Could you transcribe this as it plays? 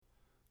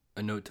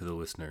A note to the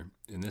listener.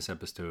 In this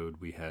episode,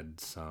 we had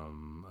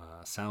some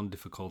sound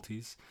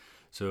difficulties.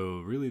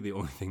 So really the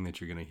only thing that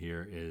you're going to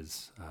hear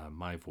is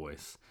my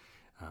voice.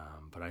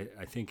 But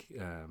I think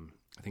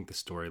the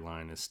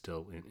storyline is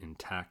still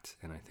intact,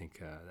 and I think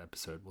the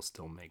episode will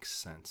still make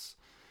sense.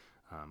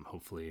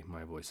 Hopefully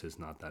my voice is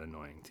not that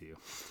annoying to you.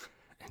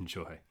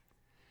 Enjoy.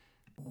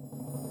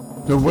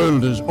 The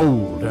world is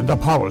old and the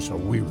powers are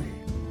weary.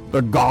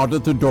 The god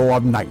at the door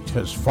of night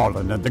has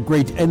fallen, and the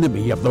great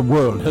enemy of the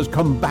world has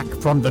come back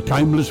from the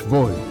timeless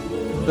void.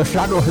 The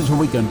shadow has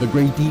awakened the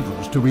great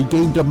evils to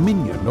regain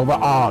dominion over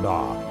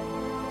Ardar.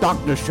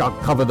 Darkness shall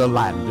cover the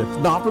land, if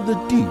not with the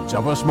deeds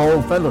of a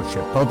small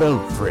fellowship of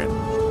elf friends.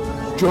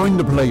 Join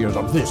the players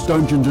of this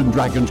Dungeons &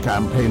 Dragons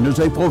campaign as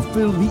they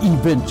fulfill the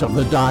events of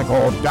the Dag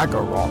or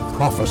Daggeroth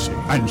prophecy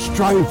and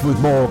strive with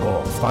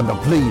Morgoth on the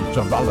plains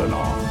of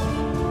Valinor.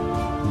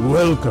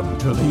 Welcome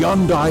to the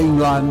Undying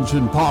Lands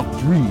in Part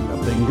 3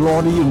 of the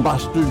Inglorious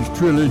Bastards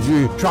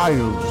trilogy,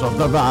 Trials of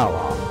the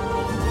Valar.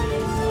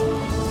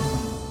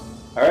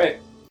 Alright,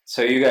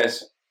 so you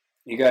guys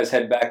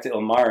head back to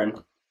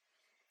Ilmarin.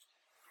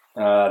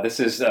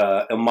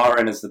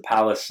 Ilmarin is the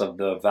palace of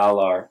the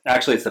Valar.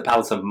 Actually, it's the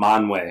palace of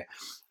Manwë,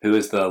 who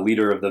is the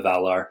leader of the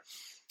Valar.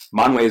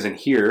 Manwë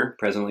isn't here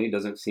presently,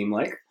 doesn't seem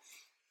like,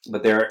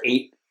 but there are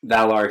 8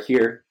 Valar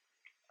here.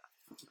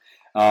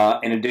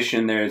 In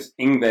addition, there's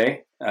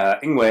Yngve.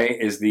 Yngve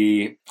is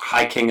the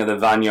High King of the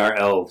Vanyar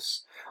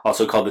Elves,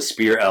 also called the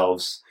Spear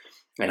Elves.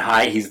 And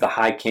he's the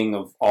High King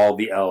of all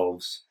the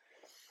Elves.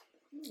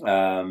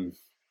 And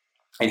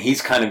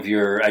he's kind of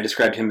I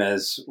described him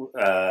as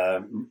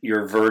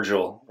your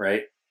Virgil,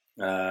 right?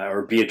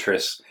 Or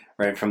Beatrice,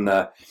 right? From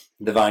the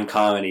Divine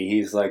Comedy.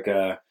 He's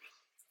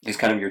he's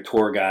kind of your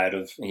tour guide.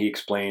 He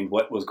explained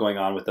what was going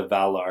on with the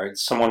Valar.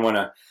 Does someone want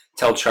to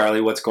tell Charlie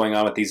what's going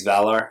on with these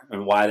Valar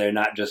and why they're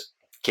not just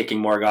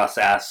kicking Morgoth's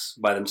ass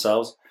by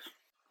themselves?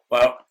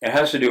 Well, it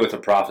has to do with a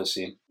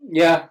prophecy.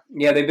 Yeah,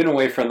 they've been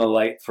away from the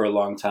light for a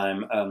long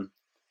time.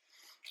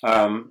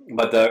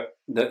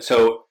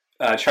 So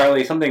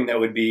Charlie, something that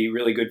would be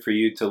really good for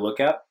you to look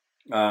at,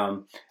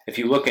 if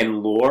you look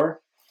in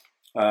lore,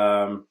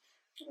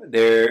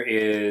 there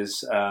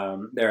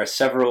are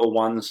several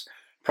ones.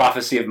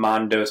 Prophecy of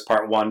Mandos,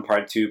 Part 1,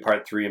 Part 2,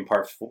 Part 3, and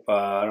Part 4.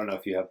 I don't know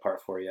if you have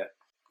Part 4 yet.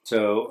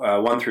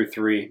 So 1 through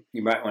 3,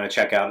 you might want to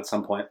check out at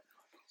some point.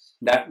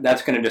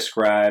 That's going to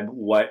describe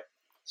what's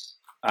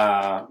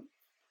going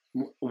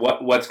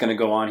to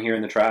go on here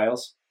in the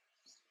trials.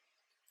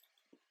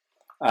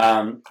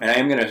 And I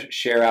am going to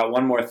share out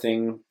one more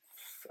thing.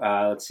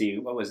 Let's see,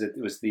 what was it?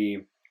 It was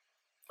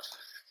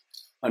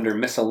under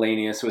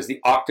miscellaneous, it was the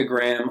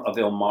Octagram of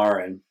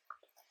Ilmarin.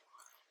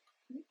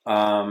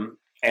 And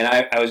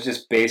I was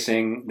just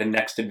basing the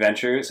next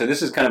adventure. So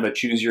this is kind of a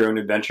choose your own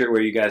adventure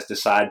where you guys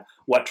decide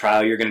what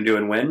trial you're going to do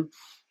and when.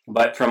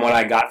 But from what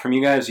I got from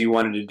you guys, you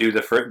wanted to do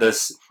the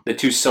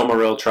 2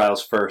 Silmaril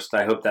trials first.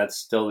 I hope that's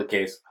still the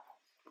case,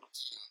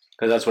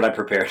 because that's what I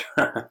prepared.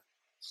 All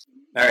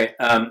right.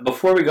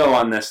 Before we go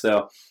on this,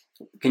 though,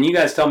 can you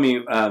guys tell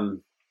me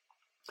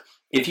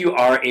if you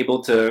are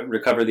able to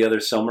recover the other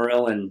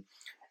Silmaril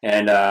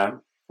and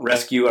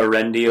rescue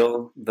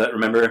Arendil?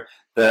 Remember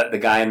the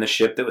guy in the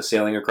ship that was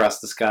sailing across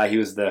the sky? He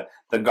was the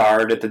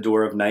guard at the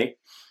Door of Night.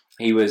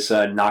 He was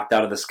knocked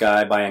out of the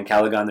sky by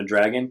Ancalagon the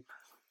dragon.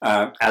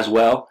 As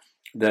well,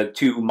 the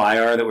 2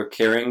 Maiar that were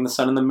carrying the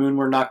sun and the moon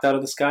were knocked out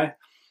of the sky.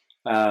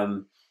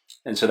 And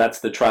so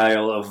that's the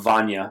trial of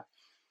Vanya.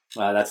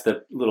 That's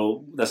the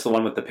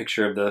one with the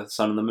picture of the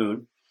sun and the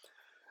moon.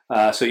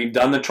 So you've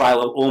done the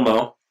trial of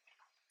Ulmo.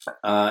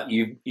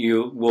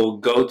 You will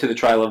go to the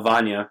trial of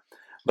Vanya.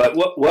 But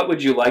what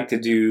would you like to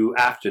do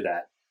after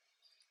that?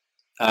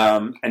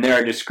 And there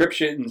are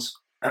descriptions.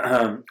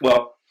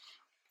 Well,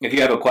 if you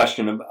have a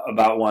question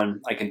about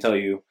one, I can tell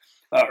you.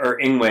 Or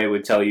Yngve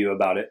would tell you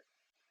about it.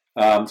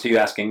 So you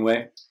ask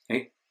Yngve.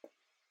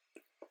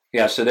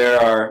 Yeah, so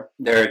there are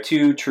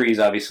 2 trees,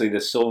 obviously,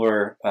 the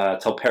silver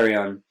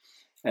Telperion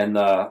and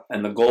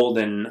the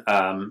golden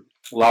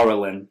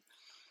Laurelin.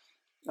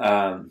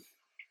 And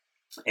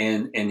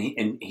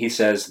he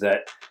says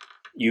that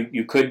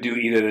you could do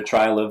either the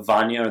trial of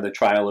Vanya or the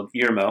trial of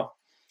Irmo.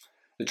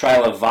 The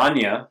trial of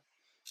Vanya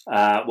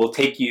will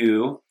take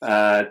you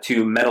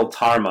to Metal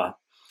Tarma,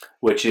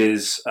 which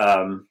is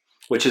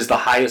the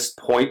highest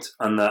point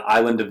on the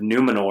island of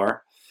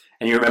Numenor.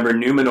 And you remember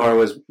Numenor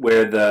was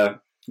where the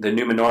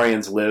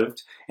Numenorians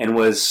lived and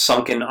was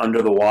sunken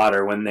under the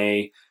water when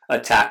they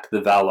attacked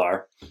the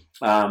Valar.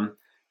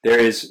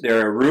 There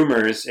are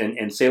rumors,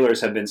 and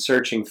sailors have been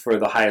searching for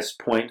the highest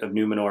point of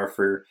Numenor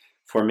for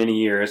many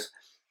years,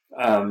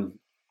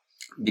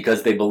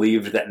 because they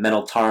believed that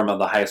Metal Tarma,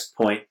 the highest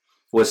point,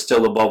 was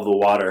still above the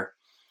water.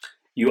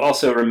 You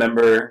also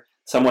remember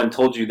someone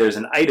told you there's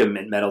an item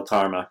in Metal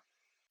Tarma.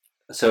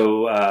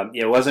 So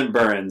it wasn't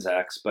Burin's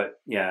axe, but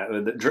yeah,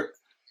 the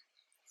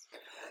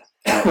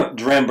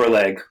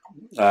Dramberleg,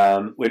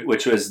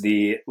 which was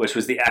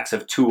the axe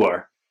of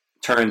Tuor,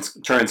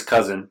 Turin's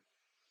cousin.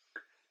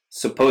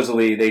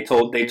 supposedly they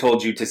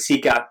told you to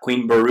seek out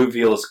Queen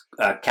Baruviel's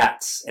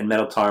cats in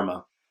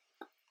Metaltarma.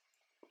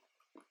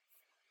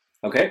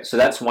 Okay, so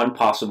that's one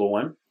possible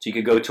one. So you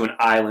could go to an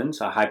island,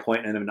 a high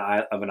point of an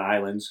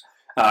island,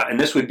 and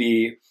this would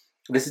be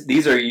this.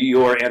 These are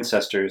your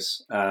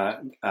ancestors,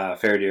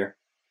 Faradir.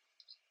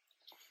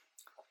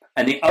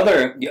 And the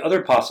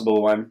other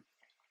possible one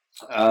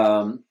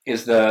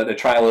is the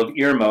trial of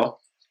Irmo,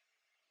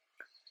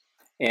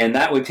 and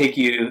that would take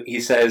you, he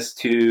says,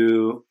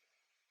 to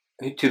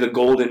the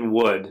Golden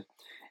Wood,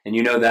 and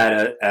you know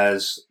that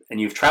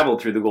and you've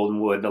traveled through the Golden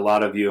Wood, a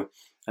lot of you,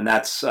 and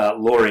that's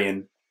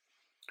Lorien,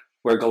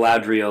 where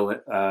Galadriel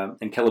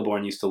and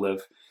Celeborn used to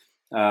live.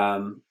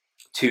 And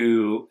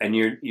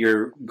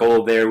your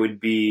goal there would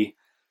be,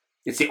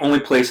 it's the only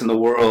place in the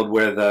world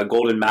where the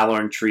golden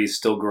malorn trees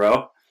still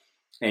grow,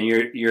 and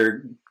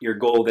your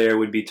goal there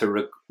would be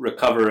to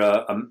recover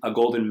a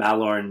golden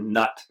malorn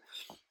nut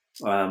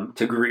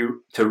to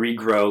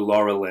regrow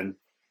Laurelin.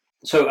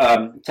 So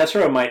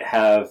Tessero might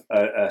have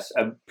a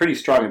pretty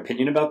strong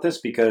opinion about this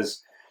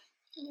because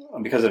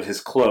of his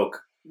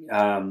cloak.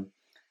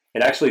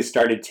 It actually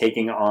started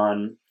taking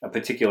on a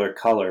particular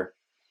color,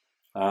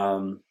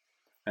 and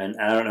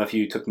I don't know if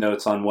you took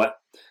notes on what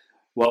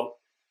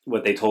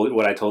I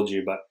told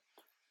you, but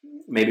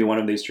maybe one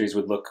of these trees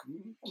would look,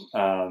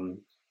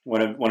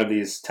 one of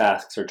these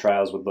tasks or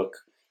trials would look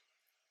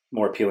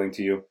more appealing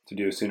to you to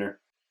do sooner.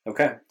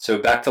 Okay, so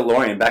back to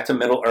Lorien, back to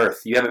Middle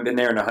Earth. You haven't been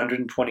there in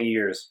 120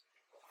 years,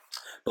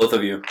 both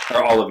of you,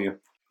 or all of you.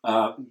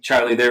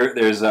 Charlie,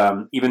 there's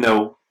even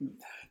though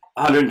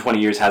 120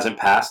 years hasn't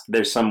passed,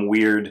 there's some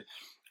weird,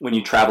 when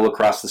you travel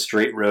across the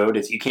straight road,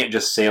 you can't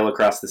just sail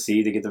across the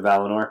sea to get to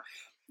Valinor.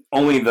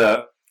 Only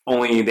the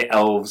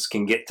elves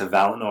can get to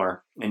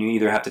Valinor, and you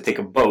either have to take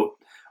a boat,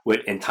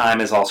 and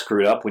time is all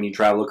screwed up when you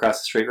travel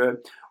across the straight road,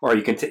 or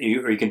you can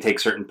take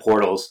certain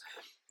portals.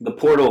 The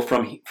portal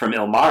from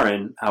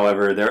Ilmarin,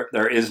 however,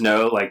 there is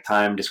no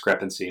time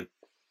discrepancy.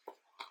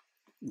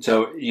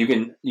 So you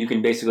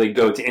can basically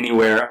go to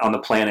anywhere on the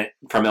planet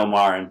from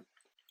Ilmarin.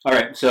 All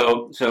right,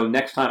 so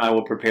next time I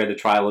will prepare the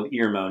trial of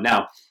Irmo.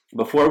 Now,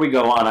 before we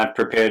go on, I've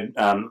prepared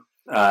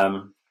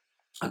a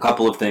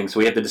couple of things. So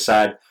we have to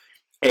decide: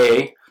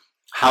 A,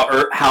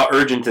 how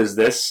urgent is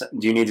this?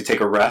 Do you need to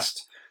take a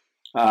rest?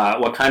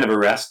 What kind of a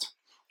rest?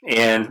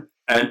 And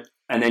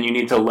then you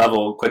need to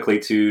level quickly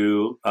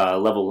to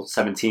level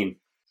 17.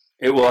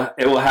 It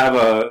will have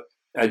a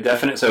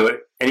definite. So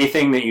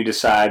anything that you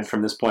decide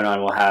from this point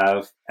on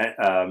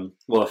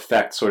will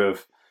affect sort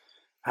of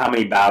how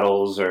many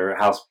battles or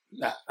how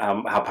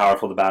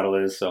powerful the battle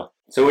is. So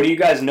what do you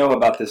guys know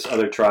about this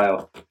other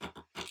trial?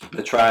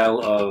 The trial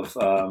of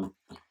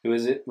who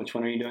is it? Which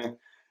one are you doing?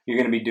 You're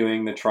going to be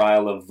doing the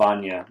trial of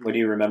Vanya. What do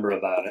you remember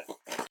about it?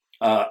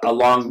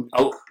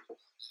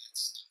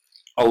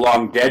 A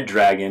long dead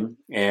dragon,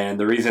 and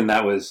the reason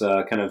that was it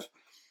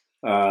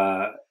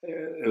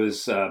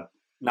was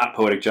not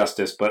poetic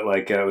justice, but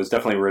it was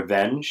definitely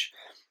revenge,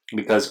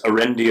 because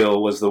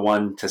Erendiel was the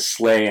one to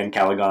slay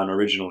Ancalagon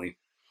originally.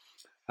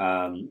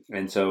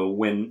 And so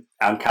when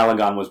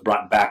Ancalagon was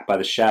brought back by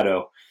the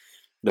shadow,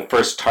 the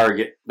first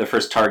target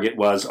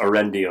was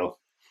Erendiel,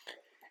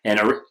 and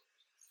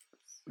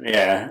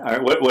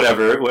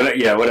whatever,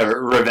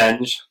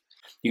 revenge.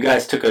 You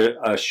guys took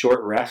a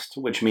short rest,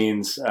 which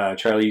means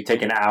Charlie, you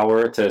take an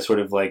hour to sort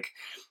of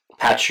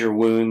patch your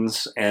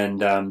wounds,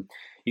 and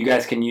you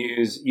guys can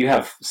use. You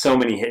have so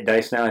many hit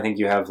dice now. I think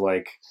you have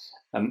I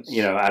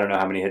don't know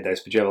how many hit dice,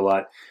 but you have a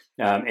lot,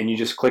 and you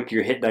just click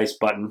your hit dice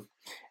button.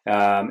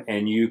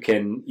 And you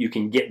can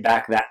get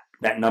back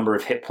that number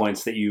of hit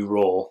points that you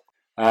roll.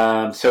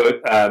 So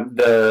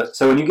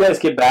when you guys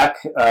get back,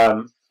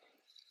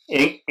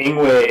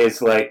 Ingwe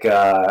is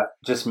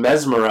just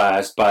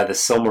mesmerized by the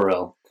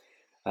Silmaril,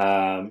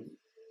 and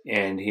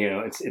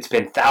it's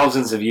been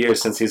thousands of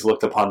years since he's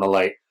looked upon the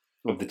light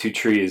of the two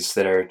trees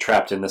that are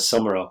trapped in the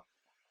Silmaril,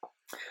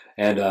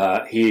 and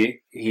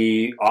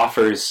he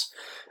offers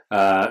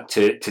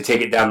to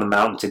take it down the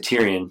mountain to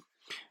Tirion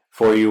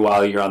for you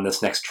while you're on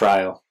this next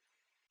trial.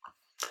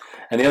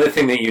 And the other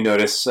thing that you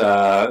notice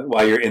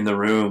while you're in the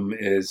room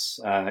is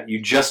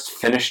you just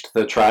finished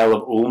the trial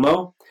of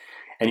Ulmo,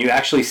 and you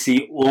actually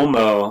see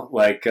Ulmo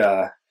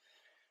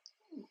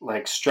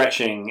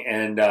stretching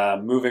and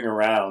moving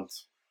around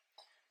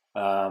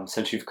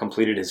since you've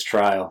completed his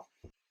trial.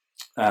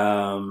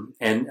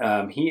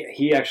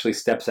 He actually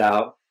steps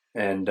out,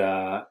 and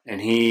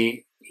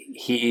he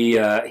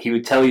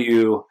would tell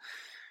you.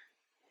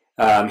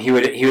 He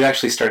would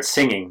actually start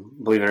singing,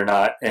 believe it or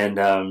not, and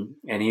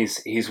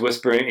he's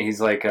whispering. He's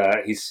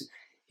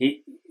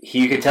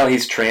you can tell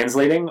he's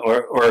translating,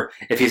 or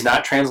if he's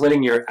not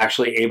translating, you're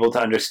actually able to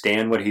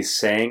understand what he's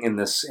saying in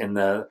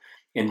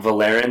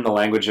Valyrian, the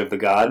language of the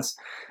gods.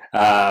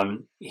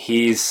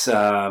 He's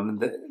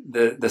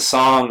the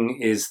song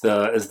is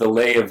the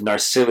lay of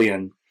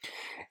Narcillion,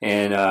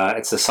 and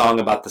it's a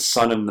song about the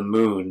sun and the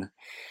moon,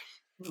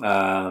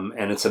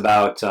 and it's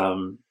about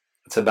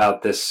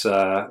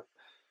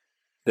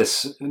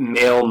this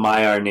male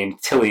Maiar named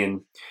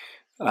Tilion,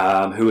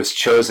 who was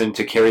chosen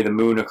to carry the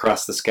moon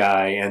across the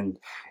sky,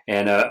 and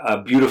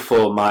a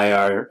beautiful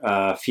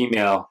Maiar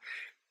female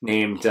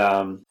named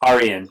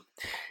Arian,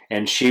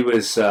 and she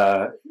was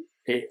hardly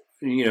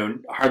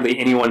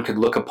anyone could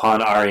look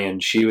upon Arian.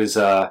 She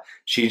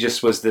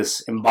just was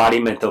this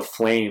embodiment of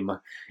flame,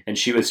 and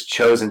she was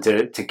chosen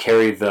to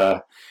carry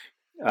the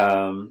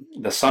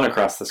sun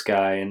across the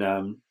sky,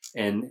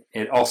 and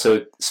it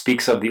also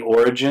speaks of the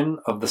origin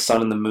of the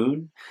sun and the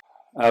moon.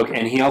 Okay,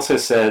 and he also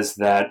says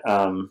that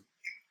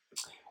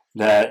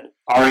that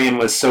Arian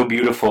was so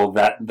beautiful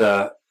that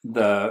the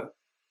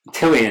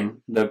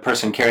Tilian, the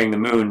person carrying the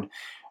moon,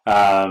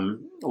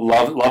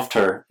 loved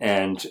her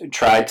and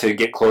tried to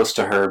get close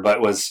to her, but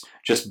was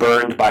just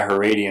burned by her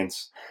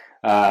radiance.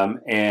 Also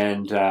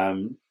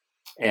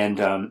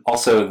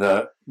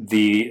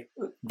the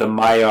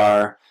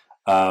Maiar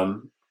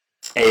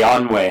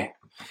Eonwe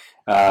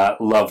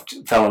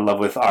fell in love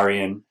with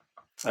Arian,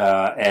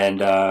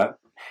 and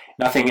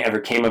nothing ever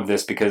came of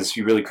this because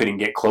you really couldn't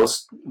get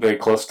very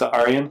close to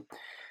Arian.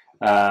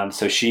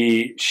 So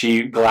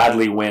she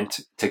gladly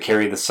went to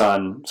carry the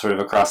sun sort of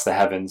across the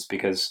heavens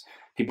because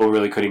people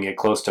really couldn't get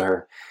close to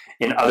her.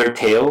 In other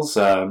tales,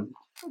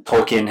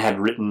 Tolkien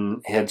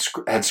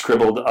had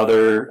scribbled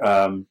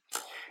other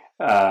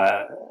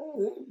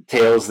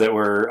tales that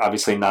were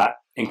obviously not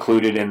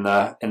included in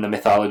the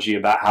mythology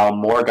about how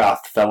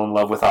Morgoth fell in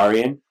love with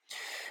Arian.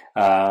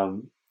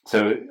 Obviously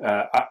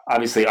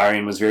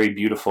Arian was very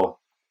beautiful,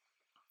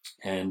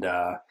 and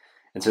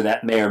so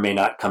that may or may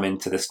not come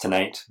into this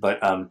tonight.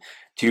 But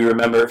do you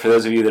remember, for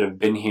those of you that have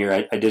been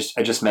here, I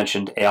just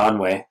mentioned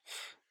Eonwe.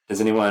 Does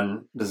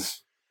anyone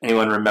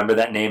remember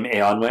that name,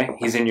 Eonwe?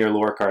 He's in your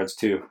lore cards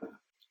too.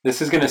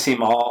 This is going to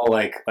seem all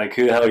like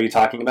who the hell are you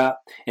talking about?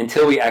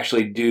 Until we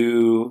actually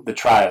do the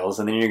trials,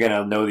 and then you're going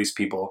to know these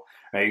people,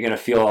 right? You're going to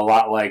feel a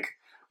lot like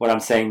what I'm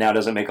saying now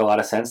doesn't make a lot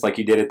of sense, like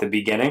you did at the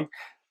beginning.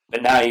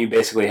 But now you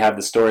basically have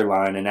the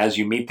storyline, and as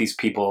you meet these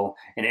people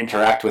and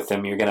interact with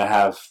them, you're going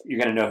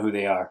to know who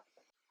they are.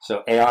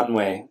 So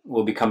Eonwe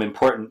will become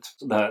important.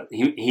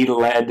 He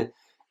led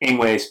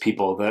Ingwe's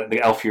people,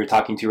 the elf you're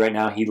talking to right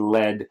now. He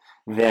led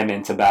them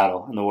into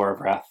battle in the War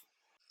of Wrath.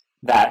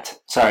 That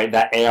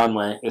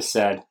Eonwe is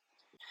said.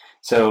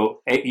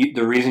 So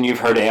the reason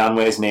you've heard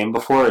Eonwe's name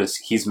before is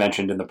he's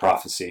mentioned in the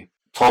prophecy.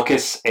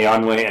 Tolkis,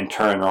 Eonwe, and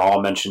Turin are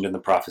all mentioned in the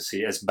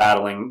prophecy as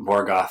battling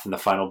Morgoth in the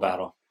final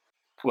battle.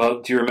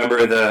 Well, do you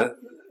remember the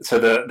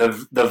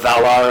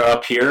Valar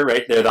up here,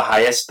 right? They're the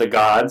highest, the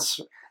gods.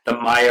 The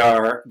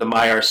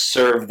Maiar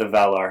served the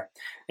Valar,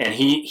 and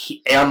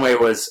Eonwe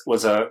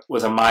was a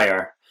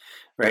Maiar,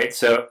 right?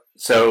 So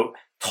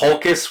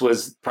Tolkis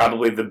was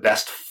probably the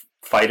best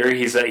fighter.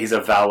 He's a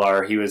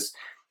Valar.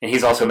 And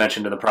he's also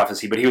mentioned in the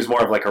prophecy, but he was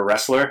more of like a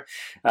wrestler.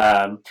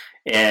 And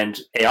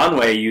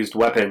Eonwe used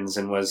weapons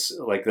and was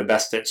like the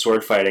best at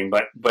sword fighting,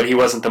 but he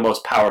wasn't the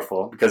most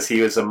powerful because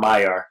he was a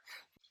Maiar.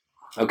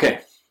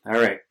 Okay, all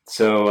right.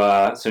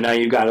 So now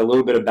you got a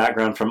little bit of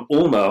background from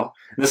Ulmo.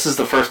 This is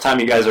the first time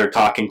you guys are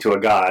talking to a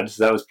god,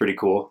 so that was pretty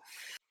cool.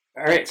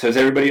 All right, so is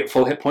everybody at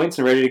full hit points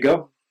and ready to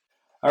go?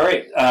 All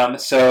right.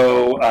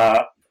 So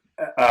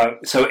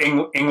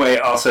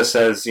Ingwe also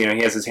says, he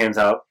has his hands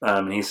out,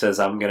 and he says,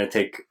 I'd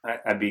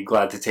be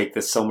glad to take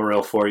this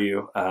Silmaril for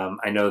you.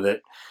 I know that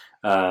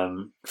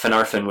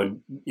Finarfin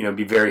would,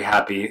 be very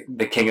happy,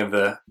 the king of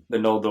the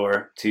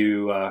Noldor,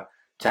 to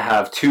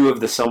have two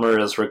of the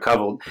Silmarils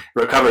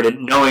recovered,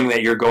 and knowing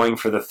that you're going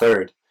for the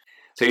third.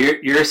 So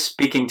you're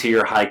speaking to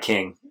your High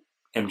King,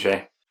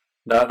 MJ,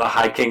 the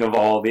High King of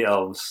all the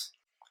elves.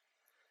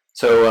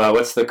 So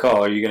what's the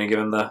call? Are you going to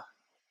give him the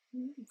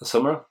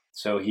Silmaril?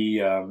 So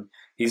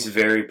he's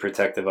very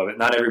protective of it.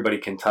 Not everybody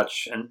can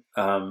touch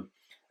the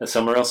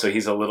Silmaril, so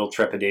he's a little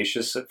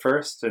trepidatious at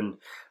first,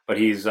 but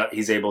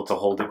he's able to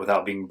hold it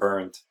without being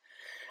burned.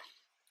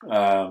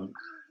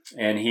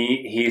 And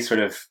he sort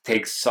of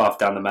takes off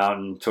down the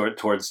mountain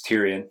towards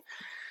Tirion.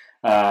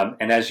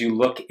 And as you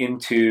look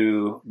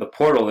into the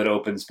portal that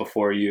opens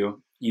before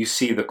you, you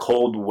see the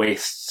cold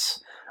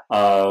wastes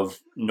of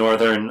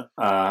northern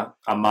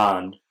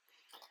Aman.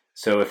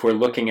 So if we're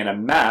looking at a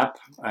map,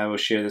 I will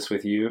share this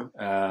with you.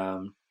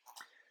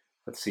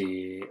 Let's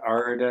see,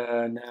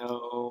 Arda,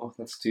 no.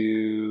 Let's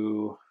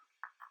look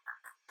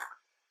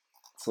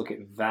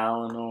at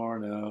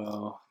Valinor,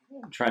 no.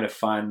 I'm trying to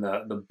find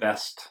the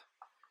best.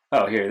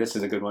 Oh, here, this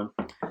is a good one.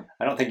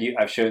 I don't think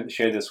I've shared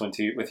this one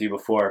with you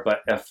before,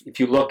 but if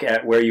you look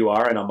at where you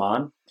are in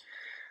Aman,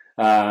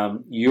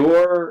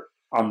 you're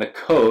on the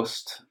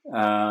coast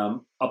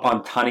up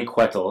on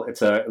Taniquetil.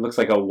 It looks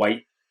like a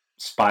white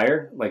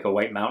spire, like a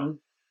white mountain.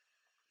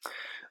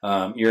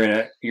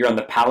 You're on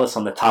the palace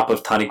on the top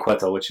of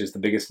Taniquetil, which is the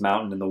biggest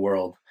mountain in the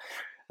world.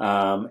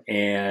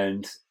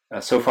 And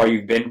so far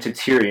you've been to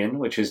Tirion,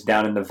 which is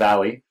down in the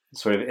valley,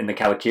 sort of in the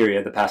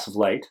Calakiria, the Pass of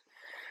Light.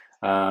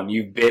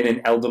 You've been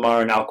in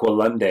Eldamar and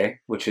Alqualunde,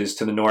 which is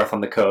to the north on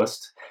the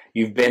coast.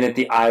 You've been at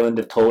the island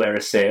of Tol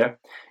Eressëa.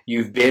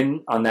 You've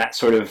been on that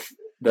sort of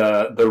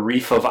the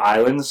reef of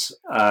islands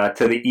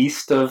to the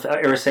east of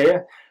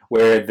Eressëa,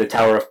 where the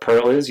Tower of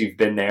Pearl is. You've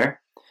been there.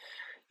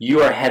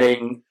 you are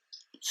heading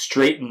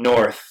straight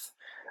north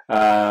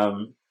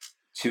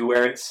to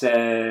where it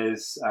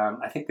says,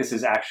 I think this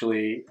is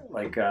actually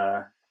like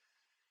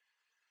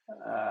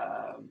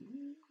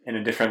in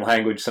a different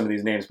language, some of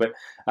these names, but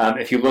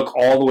if you look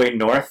all the way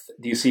north,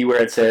 do you see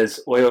where it says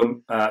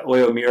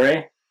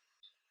Oiomure?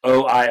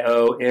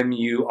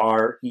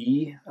 Oiomure,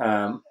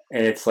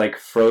 and it's like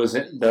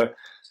frozen, the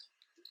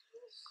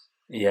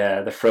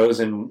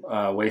frozen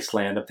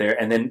wasteland up there.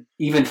 And then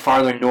even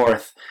farther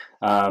north,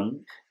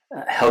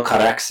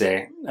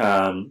 Helcaraxe.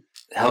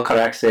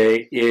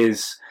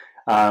 Helcaraxe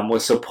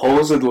was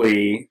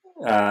supposedly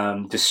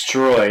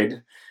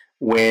destroyed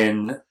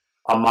when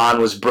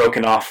Aman was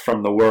broken off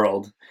from the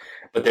world,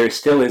 but there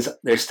still is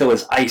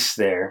ice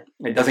there.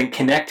 It doesn't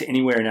connect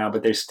anywhere now,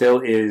 but there still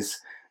is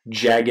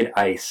jagged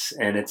ice,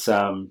 and it's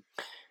that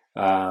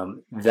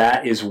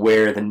is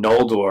where the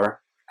Noldor,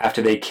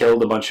 after they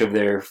killed a bunch of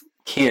their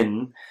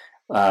kin,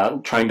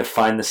 trying to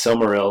find the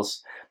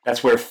Silmarils,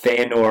 that's where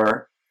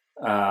Feanor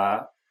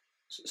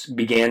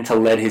began to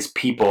lead his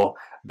people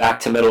back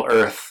to Middle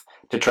Earth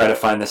to try to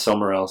find the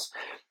Silmarils.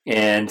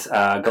 And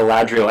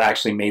Galadriel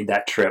actually made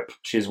that trip.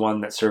 She's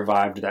one that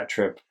survived that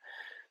trip.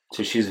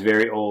 So she's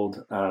very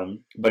old,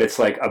 but it's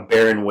like a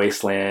barren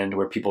wasteland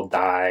where people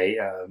die,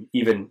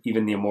 even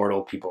the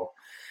immortal people.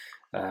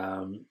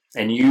 And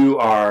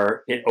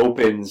it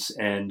opens,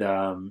 and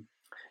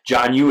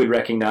John, you would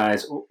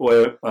recognize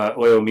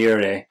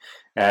Oiomire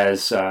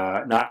as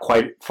not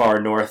quite far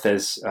north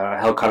as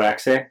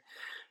Helcaraxe,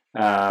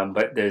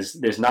 but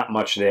there's not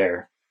much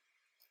there.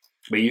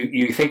 But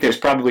you think there's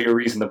probably a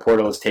reason the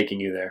portal is taking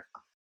you there.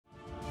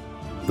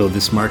 Though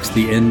this marks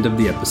the end of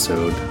the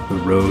episode, the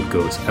road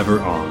goes ever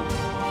on.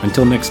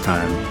 Until next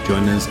time,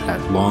 join us at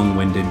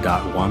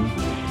longwinded.one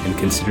and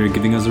consider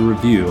giving us a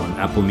review on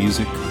Apple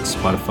Music,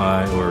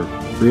 Spotify, or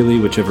really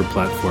whichever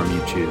platform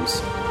you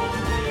choose.